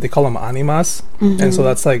English, but they call them animas. Mm-hmm. And so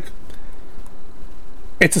that's like,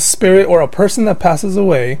 it's a spirit or a person that passes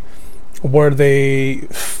away where they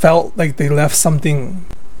felt like they left something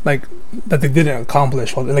like that they didn't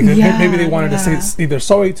accomplish. Like maybe they wanted to say either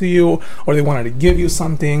sorry to you, or they wanted to give you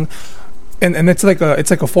something. And it's like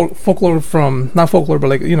a folklore from, not folklore, but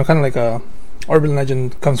like, you know, kind of like a urban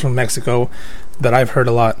legend, comes from Mexico that I've heard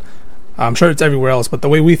a lot. I'm sure it's everywhere else, but the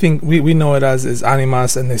way we know it as is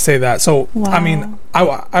animas, and they say that. So wow. I mean,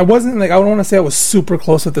 I wasn't like, I don't want to say I was super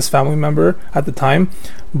close with this family member at the time,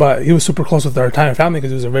 but he was super close with our entire family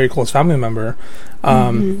because he was a very close family member.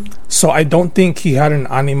 So I don't think he had an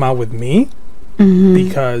anima with me,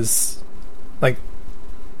 because like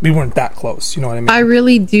we weren't that close. You know what I mean? I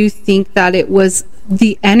really do think that it was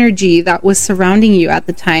the energy that was surrounding you at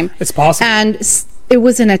the time. It's possible, and it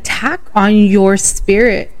was an attack on your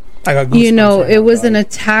spirit. You know, it was an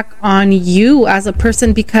attack on you as a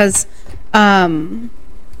person, because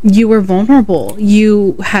you were vulnerable.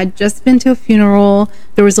 You had just been to a funeral.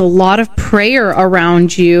 There was a lot of prayer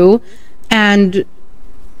around you, and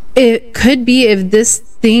it could be, if this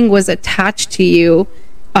thing was attached to you,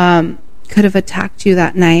 could have attacked you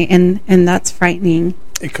that night, and that's frightening.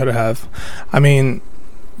 It could have. I mean,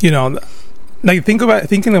 you know, like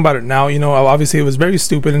thinking about it now, you know, obviously it was very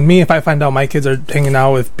stupid. And me, if I find out my kids are hanging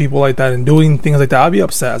out with people like that and doing things like that, I'd be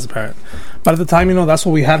upset as a parent. But at the time, you know, that's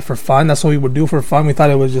what we had for fun. That's what we would do for fun. We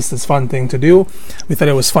thought it was just this fun thing to do. We thought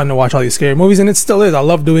it was fun to watch all these scary movies, and it still is. I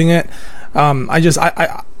love doing it.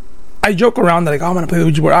 I joke around that, like, oh, I'm gonna play the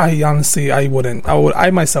Ouija board. I wouldn't.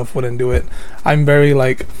 I myself wouldn't do it. I'm very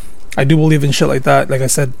like, I do believe in shit like that. Like I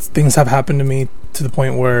said, things have happened to me to the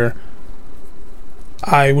point where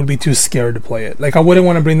I would be too scared to play it. Like, I wouldn't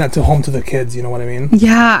want to bring that home to the kids, you know what I mean?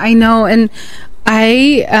 Yeah, I know. And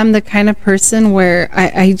I am the kind of person where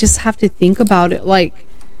I just have to think about it. Like,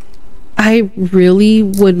 I really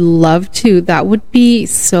would love to. That would be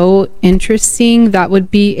so interesting. That would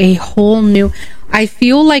be a whole new, I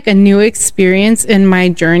feel like a new experience in my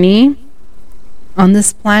journey on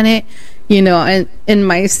this planet, you know, and in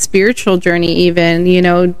my spiritual journey even, you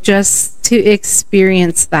know, just to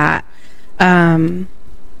experience that.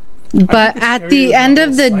 But at the end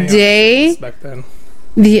of the day,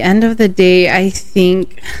 I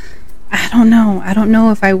think, I don't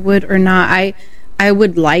know if I would or not. I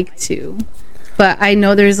would like to, but I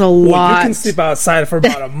know there's a lot. You can sleep outside for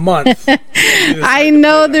about a month. I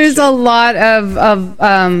know there's a lot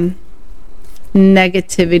of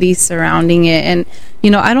negativity surrounding it, and you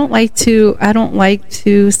know, I don't like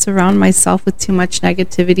to surround myself with too much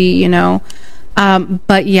negativity, you know.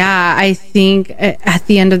 But yeah, I think at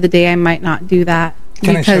the end of the day, I might not do that.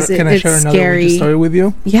 Can I share another Ouija story with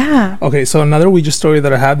you? Yeah. Okay, so another Ouija story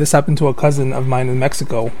that I have, this happened to a cousin of mine in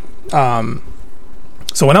Mexico.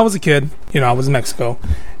 So when I was a kid, you know, I was in Mexico,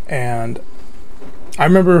 and I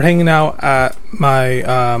remember hanging out at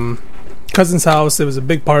my cousin's house. It was a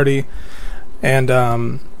big party, and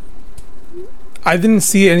I didn't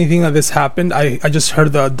see anything of this happened. I just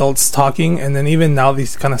heard the adults talking, and then even now they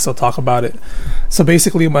kind of still talk about it. So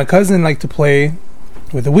basically, my cousin liked to play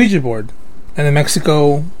with a Ouija board, and in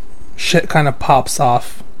Mexico, shit kind of pops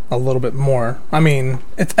off a little bit more. I mean,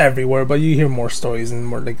 it's everywhere, but you hear more stories, and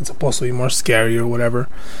more like it's supposed to be more scary or whatever.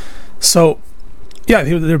 So yeah,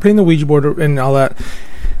 they're playing the Ouija board and all that.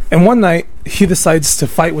 And one night, he decides to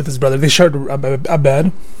fight with his brother. They shared a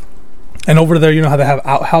bed, and over there, you know how they have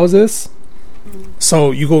outhouses.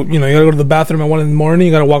 So you go, you gotta go to the bathroom at 1 a.m.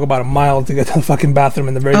 You gotta walk about a mile to get to the fucking bathroom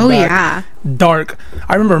in the very back. Yeah. Dark.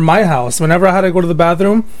 I remember in my house, whenever I had to go to the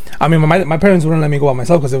bathroom, I mean, my parents wouldn't let me go by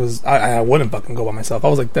myself because it was, I wouldn't fucking go by myself. I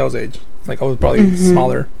was like Dale's age. Like, I was probably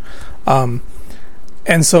smaller. And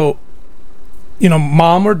so,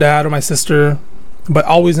 mom or dad or my sister, but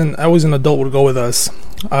always an adult would go with us.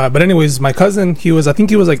 But anyways, my cousin, I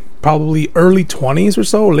think he was like probably early 20s or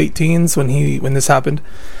so, late teens when this happened.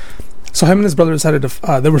 So him and his brother decided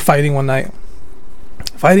to, they were fighting one night.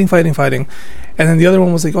 Fighting. And then the other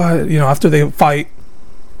one was like, after they fight,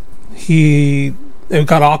 it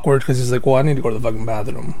got awkward because he's like, well, I need to go to the fucking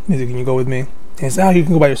bathroom. He's like, can you go with me? And he's like, you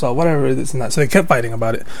can go by yourself, whatever, this and that. So they kept fighting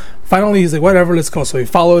about it. Finally, he's like, whatever, let's go. So he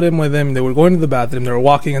followed him with him. They were going to the bathroom. They were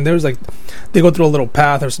walking, and there was like, they go through a little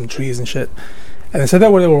path or some trees and shit. And they said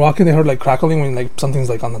that when they were walking, they heard like crackling when like something's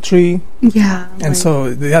like on the tree. Yeah. And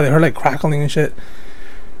so, they heard like crackling and shit.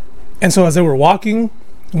 And so as they were walking,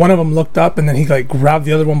 one of them looked up and then he like grabbed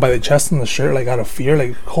the other one by the chest and the shirt, like out of fear,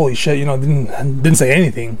 like holy shit, didn't say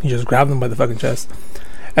anything. He just grabbed them by the fucking chest.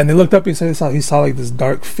 And they looked up and he saw like this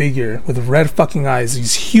dark figure with red fucking eyes,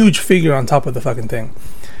 this huge figure on top of the fucking thing.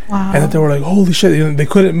 Wow. And then they were like, holy shit, they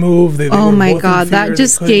couldn't move. They oh my god, that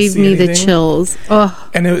just gave me the chills. Ugh.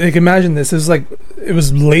 And like, imagine this. It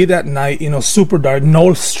was late at night, super dark,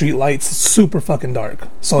 no street lights, super fucking dark.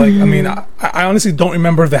 So like, I mean, I honestly don't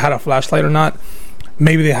remember if they had a flashlight or not.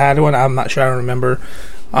 Maybe they had one, I'm not sure, I don't remember.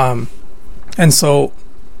 And so,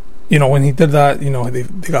 when he did that,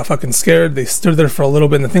 they got fucking scared. They stood there for a little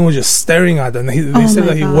bit, and the thing was just staring at them. They said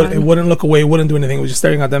that it wouldn't look away, wouldn't do anything. It was just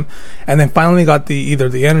staring at them, and then finally got either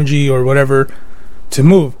the energy or whatever to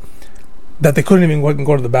move that they couldn't even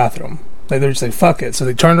go to the bathroom. Like, they were just like, fuck it. So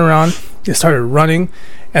they turned around, they started running,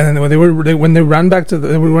 and then when they ran back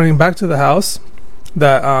they were running back to the house.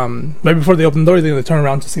 That right before they opened the door, they turned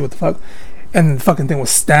around to see what the fuck. And the fucking thing was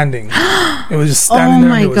standing. It was just standing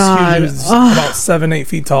there. And it was huge. It was about 7-8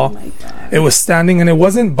 feet tall. It was standing, and it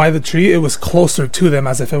wasn't by the tree. It was closer to them,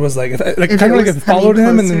 as if it was like kind of like it followed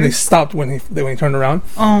him, and then they stopped when he turned around.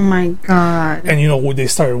 Oh my god! And they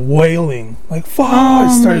started wailing like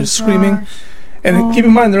fuck. Started screaming. And keep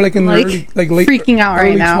in mind, they're like in the late freaking out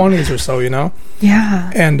right now, 20s or so,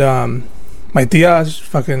 Yeah. And my tia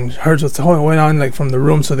fucking heard what's going on like from the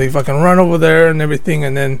room, so they fucking run over there and everything,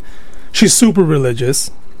 and then. She's super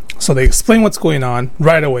religious, so they explain what's going on.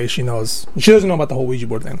 Right away, she knows. She doesn't know about the whole Ouija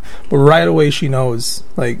board thing, but right away she knows,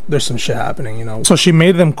 like, there's some shit happening, So she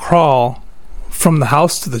made them crawl from the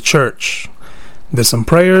house to the church. There's some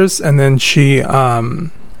prayers, and then she,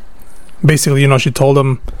 basically, she told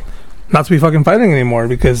them not to be fucking fighting anymore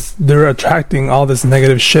because they're attracting all this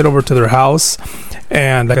negative shit over to their house.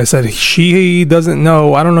 And like I said, she doesn't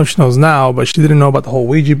know. I don't know if she knows now, but she didn't know about the whole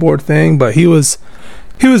Ouija board thing. But he was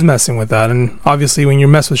messing with that, and obviously when you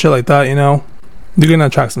mess with shit like that, you're gonna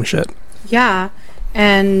attract some shit. Yeah,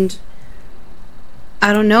 and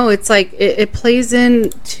I don't know, it's like it plays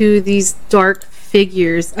into these dark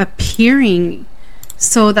figures appearing.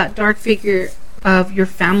 So that dark figure of your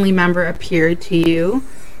family member appeared to you,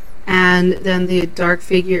 and then the dark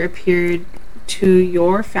figure appeared to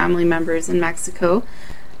your family members in Mexico.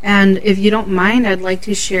 And if you don't mind, I'd like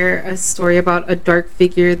to share a story about a dark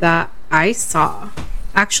figure that I saw.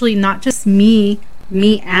 Actually, not just me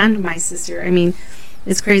and my sister. I mean,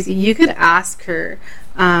 it's crazy. You could ask her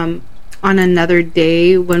on another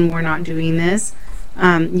day when we're not doing this.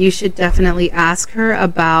 You should definitely ask her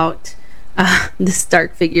about this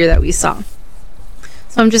dark figure that we saw.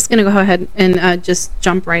 So I'm just going to go ahead and just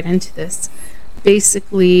jump right into this.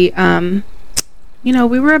 Basically,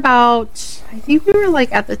 we were about, I think we were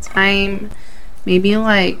like at the time, maybe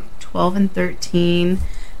like 12 and 13.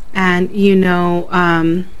 And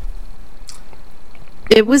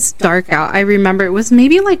it was dark out. I remember it was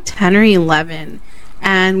maybe like 10 or 11,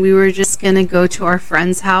 and we were just gonna go to our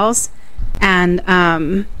friend's house. And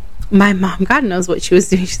my mom, God knows what she was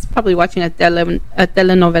doing. She's probably watching a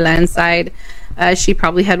telenovela inside. She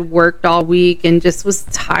probably had worked all week and just was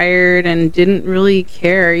tired and didn't really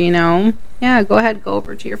care. Yeah, go ahead, go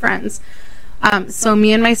over to your friends. So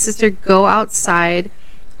me and my sister go outside.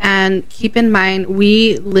 And keep in mind,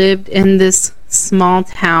 we lived in this small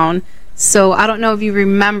town. So I don't know if you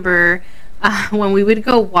remember when we would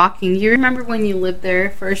go walking. You remember when you lived there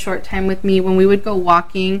for a short time with me, when we would go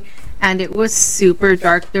walking and it was super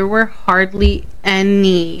dark. There were hardly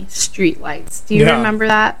any street lights. Do you remember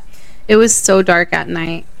that? It was so dark at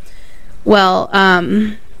night. Well,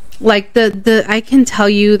 like I can tell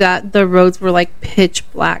you that the roads were like pitch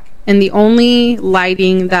black. And the only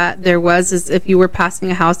lighting that there was is if you were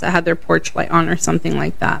passing a house that had their porch light on or something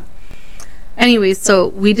like that. Anyways, so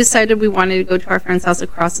we decided we wanted to go to our friend's house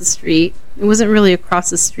across the street. It wasn't really across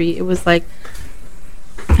the street. It was like,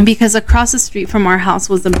 because across the street from our house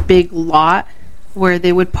was a big lot where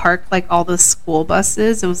they would park like all the school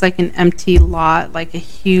buses. It was like an empty lot, like a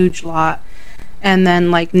huge lot. And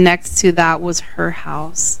then like next to that was her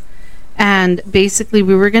house. And basically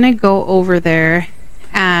we were going to go over there,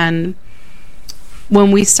 and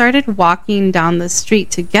when we started walking down the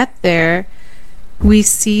street to get there, we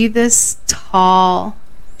see this tall,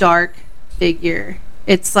 dark figure.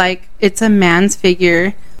 It's a man's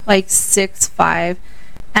figure, like 6'5",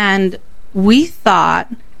 and we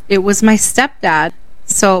thought it was my stepdad.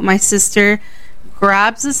 So my sister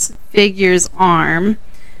grabs this figure's arm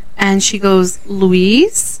and she goes,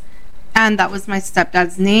 "Luis?" And that was my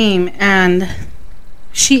stepdad's name. And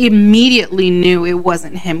she immediately knew it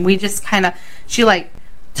wasn't him. We just she like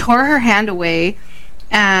tore her hand away,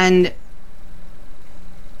 and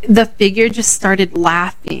the figure just started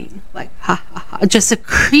laughing, like ha ha ha, just the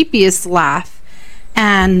creepiest laugh.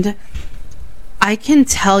 And I can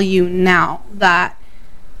tell you now that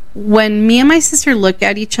when me and my sister look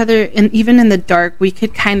at each other, and even in the dark, we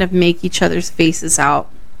could kind of make each other's faces out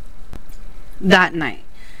that night.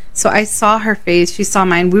 So I saw her face, she saw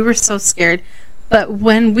mine. We were so scared. But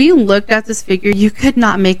when we looked at this figure, you could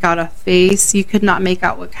not make out a face. You could not make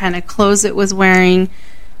out what kind of clothes it was wearing.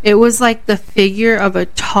 It was like the figure of a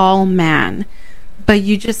tall man, but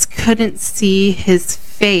you just couldn't see his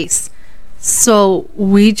face. So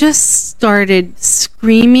we just started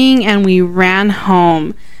screaming and we ran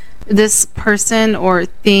home. This person or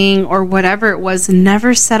thing or whatever it was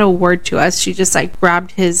never said a word to us. She just like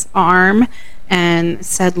grabbed his arm and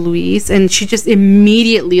said, "Luis," and she just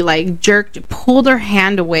immediately like jerked, pulled her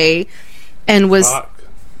hand away, and was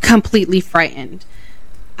completely frightened.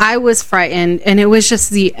 I was frightened, and it was just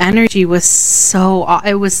the energy was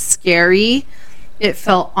it was scary. It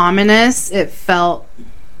felt ominous. It felt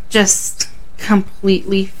just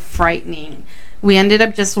completely frightening. We ended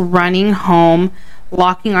up just running home,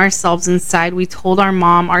 locking ourselves inside. We told our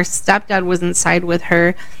mom. Our stepdad was inside with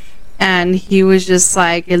her, and he was just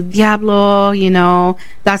like, "El diablo,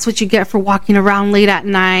 that's what you get for walking around late at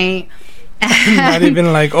night." Not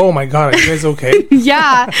even like, "Oh my god, are you guys okay?"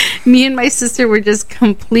 Yeah, me and my sister were just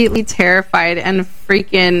completely terrified and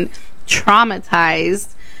freaking traumatized.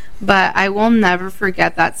 But I will never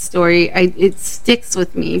forget that story. It sticks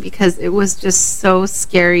with me because it was just so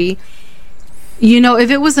scary. If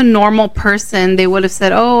it was a normal person, they would have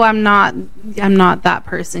said, "Oh, I'm not that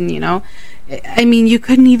person." I mean, you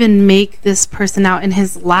couldn't even make this person out in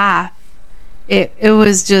his laugh. It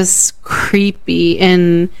was just creepy,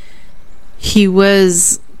 and he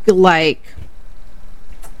was like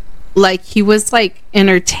he was like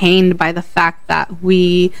entertained by the fact that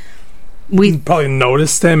we probably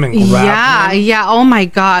noticed him and grabbed him. Yeah. Oh my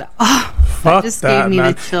god. Oh, fuck just that, gave me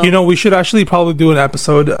man. the chills. We should actually probably do an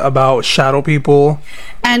episode about shadow people.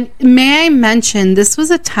 And may I mention, this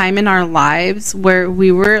was a time in our lives where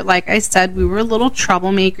we were, like I said, we were little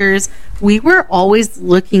troublemakers. We were always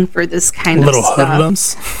looking for this kind of little stuff.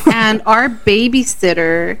 hoodlums. And our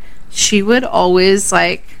babysitter, she would always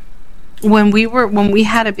like, when we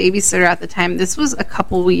had a babysitter at the time, this was a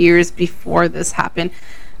couple of years before this happened,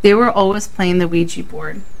 they were always playing the Ouija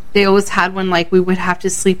board. They always had one, like we would have to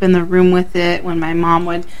sleep in the room with it when my mom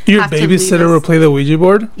would Your babysitter would play the Ouija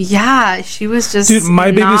board? Yeah, she was just Dude,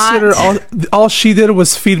 my babysitter, all she did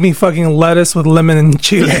was feed me fucking lettuce with lemon and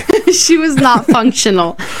chile. She was not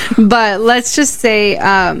functional. But let's just say,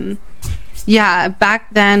 back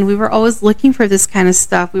then we were always looking for this kind of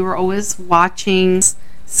stuff. We were always watching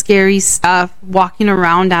scary stuff, walking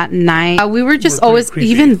around at night. We were just always creepy.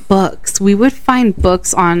 Even books. We would find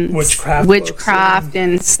books on witchcraft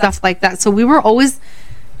and stuff like that. So we were always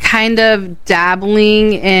kind of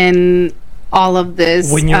dabbling in all of this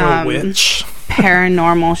when you're a witch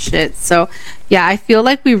paranormal shit. So yeah, I feel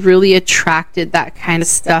like we really attracted that kind of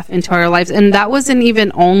stuff into our lives, and that wasn't even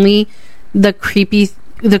only the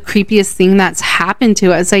creepiest thing that's happened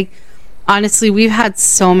to us. Like, honestly, we've had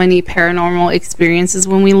so many paranormal experiences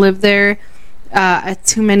when we lived there.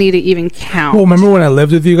 Too many to even count. Well, remember when I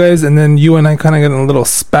lived with you guys, and then you and I kind of got in a little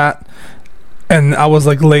spat, and I was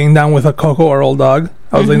like laying down with a Coco, our old dog.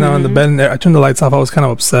 I was laying down on the bed, and I turned the lights off. I was kind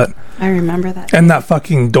of upset. I remember that. And that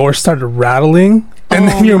fucking door started rattling, and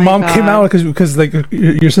then your mom came out because like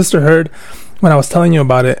your sister heard when I was telling you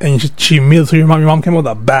about it, and she immediately, your mom came out with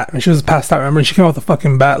a bat, and she was passed out. Remember, and she came out with a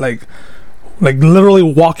fucking bat, like literally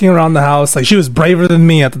walking around the house. Like, she was braver than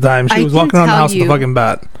me at the time. She was walking around the house with a fucking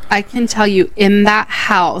bat. I can tell you, in that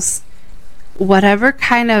house, whatever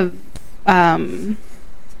kind of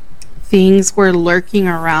things were lurking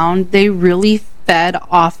around, they really fed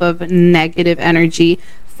off of negative energy,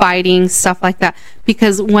 fighting, stuff like that.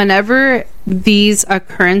 Because whenever these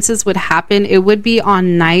occurrences would happen, it would be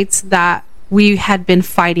on nights that we had been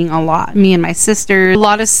fighting a lot, me and my sister. A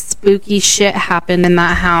lot of spooky shit happened in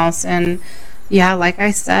that house. And yeah, like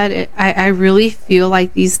I said, I really feel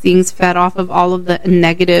like these things fed off of all of the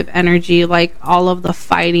negative energy, like all of the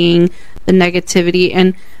fighting, the negativity,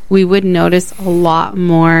 and we would notice a lot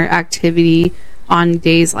more activity on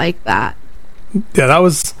days like that. Yeah, that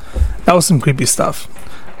was some creepy stuff.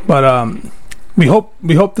 But we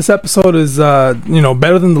hope this episode is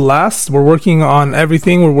better than the last. We're working on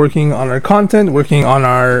everything. We're working on our content, working on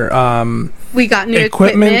our we got new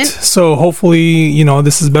equipment. So hopefully,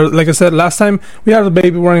 this is better. Like I said, last time we had a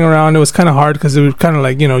baby running around. It was kind of hard because it was kind of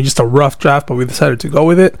like, just a rough draft, but we decided to go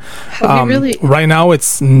with it. Right now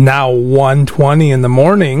it's now 1:20 in the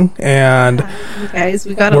morning, and you guys,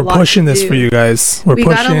 we're pushing this for you guys. We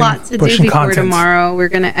got a lot to do before content. Tomorrow. We're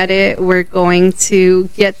going to edit. We're going to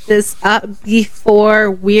get this up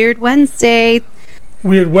before Weird Wednesday.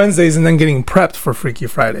 Weird Wednesdays, and then getting prepped for Freaky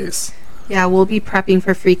Fridays. Yeah, we'll be prepping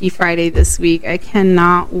for Freaky Friday this week. I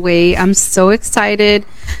cannot wait. I'm so excited.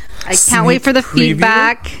 I can't wait for the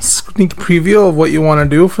feedback. Sneak preview of what you want to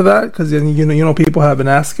do for that, because people have been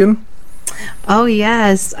asking. Oh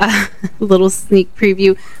yes, a little sneak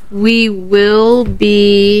preview. We will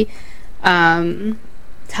be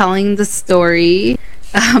telling the story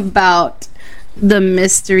about the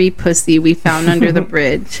mystery pussy we found under the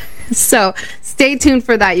bridge. So stay tuned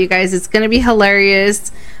for that, you guys. It's going to be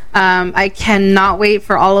hilarious. I cannot wait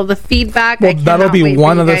for all of the feedback. Well, that'll be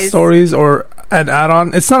one of the stories or an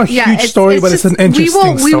add-on. It's not a huge story, but it's an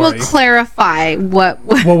interesting story. We will clarify what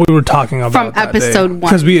we were talking about from episode 1.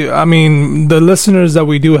 Because the listeners that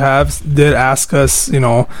we do have did ask us,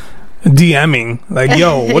 DMing, like,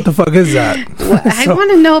 yo, what the fuck is that? I want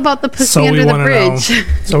to know about the pussy under the bridge.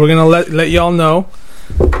 So we're gonna let y'all know.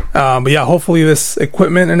 But yeah, hopefully this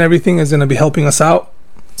equipment and everything is gonna be helping us out,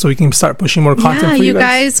 so we can start pushing more content for you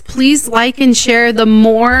guys. Please like and share. The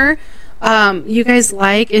more you guys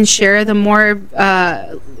like and share, the more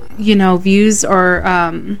views or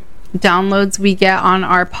downloads we get on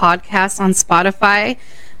our podcast on Spotify,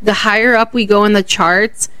 the higher up we go in the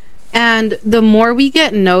charts. And the more we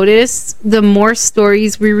get noticed, the more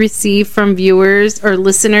stories we receive from viewers or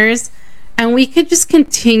listeners. And we could just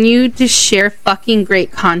continue to share fucking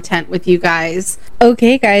great content with you guys.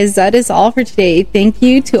 Okay, guys, that is all for today. Thank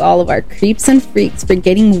you to all of our creeps and freaks for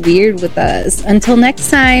getting weird with us. Until next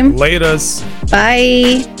time. Laters.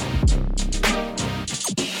 Bye.